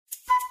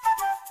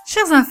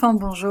Chers enfants,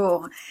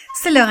 bonjour.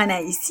 C'est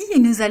Lorena ici et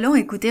nous allons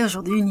écouter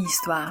aujourd'hui une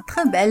histoire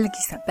très belle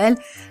qui s'appelle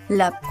 «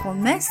 La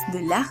promesse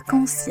de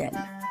l'arc-en-ciel ».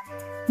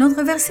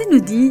 Notre verset nous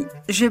dit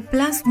 « Je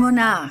place mon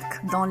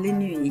arc dans les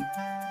nuées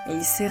et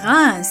il sera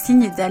un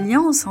signe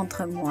d'alliance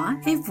entre moi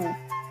et vous ».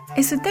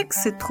 Et ce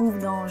texte se trouve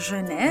dans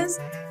Genèse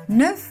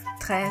 9,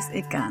 13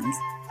 et 15.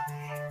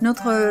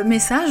 Notre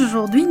message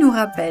aujourd'hui nous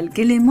rappelle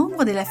que les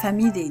membres de la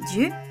famille des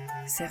dieux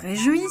se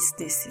réjouissent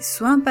de ces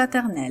soins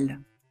paternels.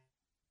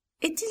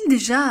 Est-il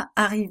déjà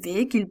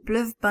arrivé qu'il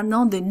pleuve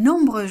pendant de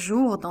nombreux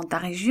jours dans ta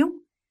région?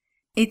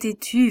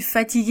 Étais-tu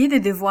fatigué de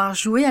devoir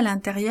jouer à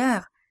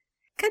l'intérieur?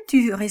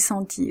 Qu'as-tu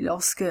ressenti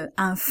lorsque,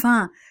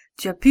 enfin,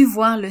 tu as pu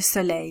voir le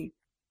soleil?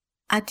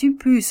 As-tu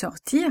pu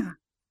sortir?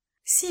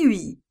 Si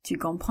oui, tu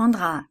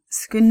comprendras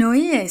ce que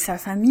Noé et sa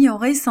famille ont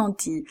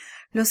ressenti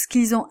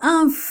lorsqu'ils ont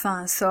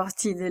enfin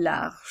sorti de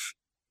l'arche.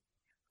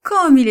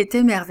 Comme il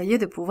était merveilleux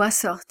de pouvoir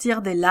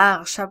sortir de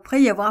l'arche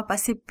après y avoir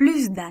passé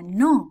plus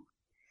d'un an!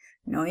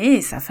 Noé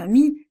et sa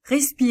famille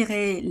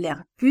respiraient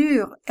l'air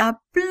pur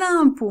à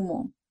plein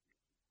poumon.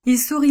 Ils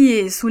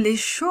souriaient sous les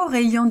chauds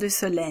rayons du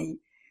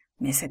soleil.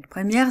 Mais cette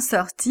première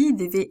sortie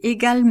devait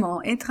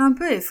également être un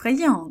peu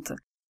effrayante.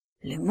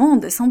 Le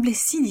monde semblait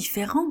si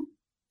différent.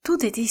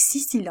 Tout était si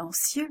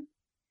silencieux.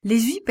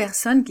 Les 8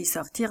 personnes qui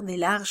sortirent de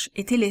l'arche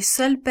étaient les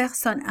seules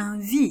personnes en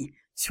vie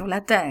sur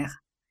la terre.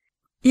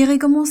 Ils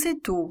recommençaient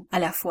tout, à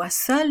la fois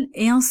seuls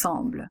et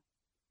ensemble.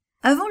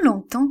 Avant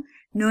longtemps,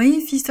 Noé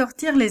fit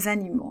sortir les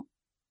animaux.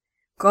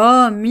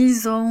 Comme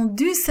ils ont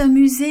dû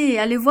s'amuser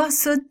à les voir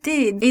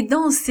sauter et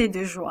danser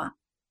de joie.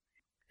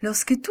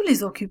 Lorsque tous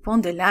les occupants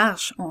de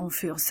l'arche en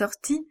furent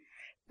sortis,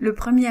 le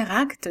premier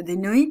acte de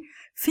Noé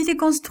fut de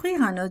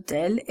construire un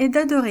autel et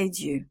d'adorer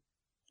Dieu.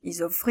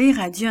 Ils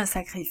offrirent à Dieu un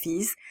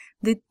sacrifice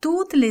de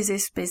toutes les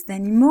espèces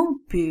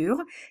d'animaux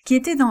purs qui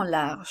étaient dans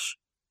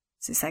l'arche.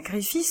 Ce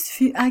sacrifice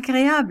fut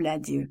agréable à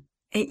Dieu,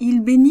 et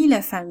il bénit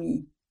la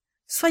famille.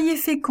 « Soyez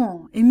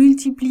féconds et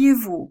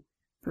multipliez-vous.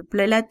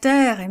 Peuplez la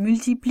terre et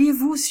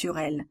multipliez-vous sur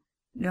elle,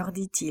 leur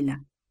dit-il.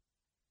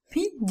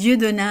 Puis Dieu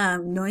donna à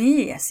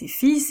Noé et à ses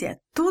fils et à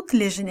toutes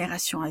les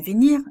générations à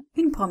venir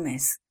une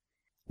promesse.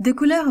 Des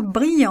couleurs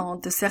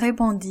brillantes se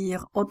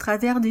répandirent au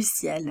travers du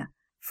ciel,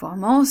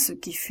 formant ce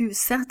qui fut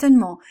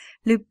certainement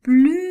le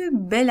plus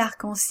bel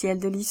arc-en-ciel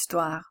de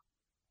l'histoire.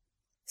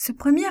 Ce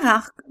premier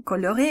arc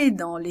coloré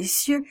dans les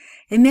cieux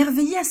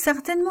émerveilla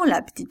certainement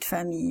la petite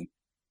famille,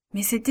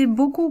 mais c'était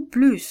beaucoup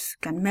plus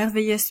qu'un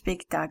merveilleux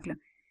spectacle.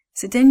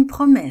 C'était une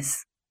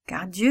promesse,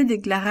 car Dieu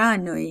déclara à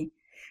Noé,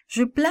 «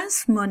 Je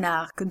place mon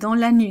arc dans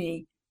la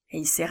nuée, et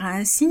il sera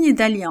un signe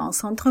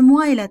d'alliance entre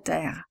moi et la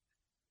terre. »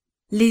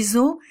 Les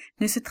eaux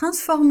ne se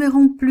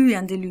transformeront plus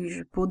en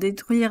déluge pour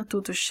détruire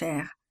toute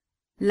chair.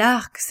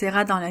 L'arc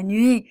sera dans la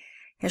nuée,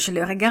 et je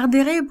le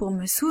regarderai pour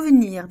me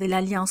souvenir de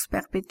l'alliance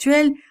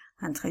perpétuelle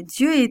entre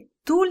Dieu et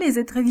tous les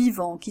êtres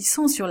vivants qui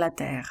sont sur la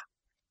terre.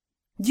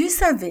 Dieu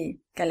savait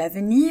qu'à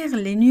l'avenir,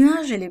 les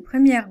nuages et les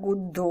premières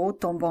gouttes d'eau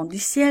tombant du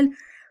ciel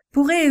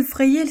pourrait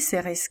effrayer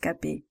ses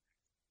rescapés.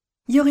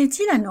 Y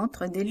aurait-il un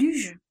autre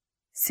déluge?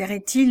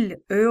 Seraient-ils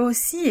eux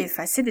aussi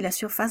effacés de la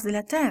surface de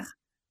la terre?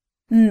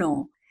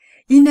 Non,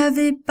 ils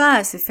n'avaient pas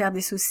à se faire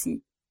des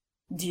soucis.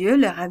 Dieu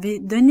leur avait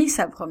donné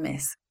sa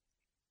promesse.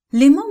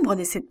 Les membres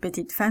de cette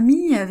petite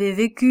famille avaient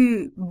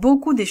vécu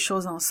beaucoup de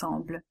choses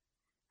ensemble.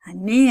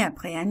 Année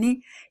après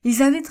année,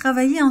 ils avaient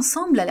travaillé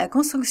ensemble à la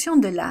construction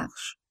de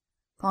l'arche.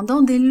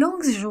 Pendant de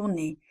longues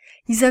journées,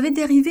 ils avaient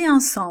dérivé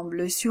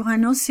ensemble sur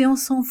un océan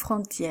sans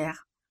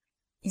frontières.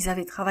 Ils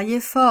avaient travaillé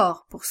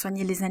fort pour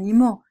soigner les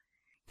animaux,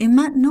 et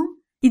maintenant,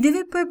 ils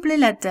devaient peupler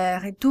la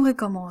terre et tout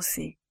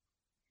recommencer.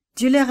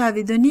 Dieu leur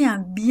avait donné un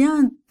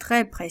bien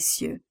très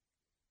précieux.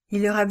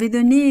 Il leur avait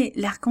donné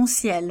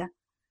l'arc-en-ciel.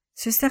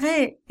 Ce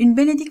serait une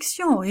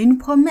bénédiction et une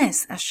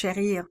promesse à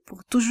chérir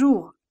pour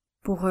toujours,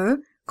 pour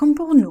eux comme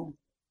pour nous.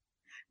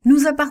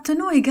 Nous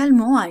appartenons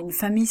également à une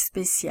famille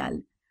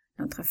spéciale.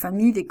 Notre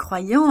famille des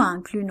croyants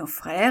inclut nos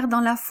frères dans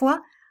la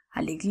foi,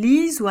 à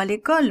l'église ou à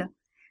l'école,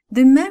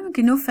 de même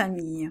que nos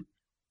familles.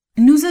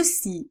 Nous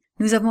aussi,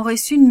 nous avons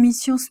reçu une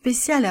mission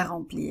spéciale à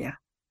remplir.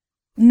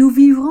 Nous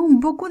vivrons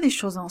beaucoup de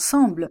choses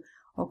ensemble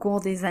au cours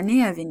des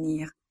années à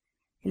venir.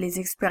 Et les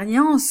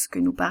expériences que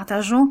nous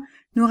partageons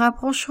nous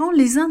rapprocheront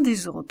les uns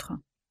des autres.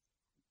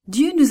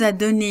 Dieu nous a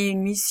donné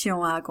une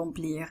mission à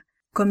accomplir,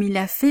 comme il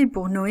l'a fait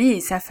pour Noé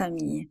et sa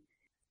famille.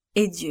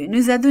 Et Dieu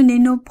nous a donné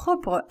nos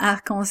propres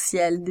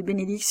arcs-en-ciel de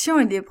bénédictions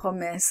et des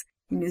promesses.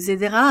 Il nous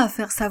aidera à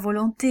faire sa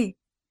volonté.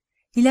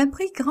 Il a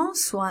pris grand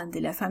soin de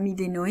la famille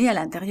de Noé à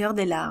l'intérieur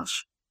de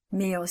l'arche,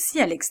 mais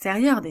aussi à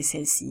l'extérieur de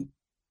celle-ci.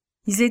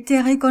 Ils étaient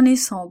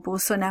reconnaissants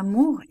pour son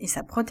amour et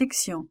sa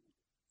protection.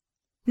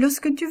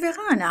 Lorsque tu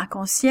verras un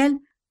arc-en-ciel,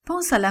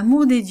 pense à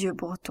l'amour de Dieu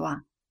pour toi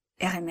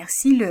et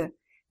remercie-le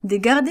de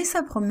garder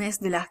sa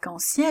promesse de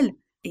l'arc-en-ciel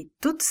et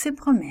toutes ses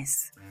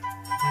promesses.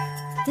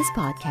 This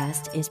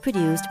podcast is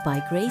produced by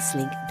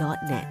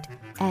Gracelink.net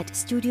at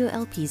Studio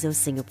El Piso,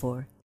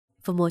 Singapore.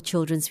 For more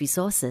children's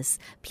resources,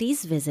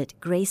 please visit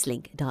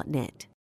Gracelink.net.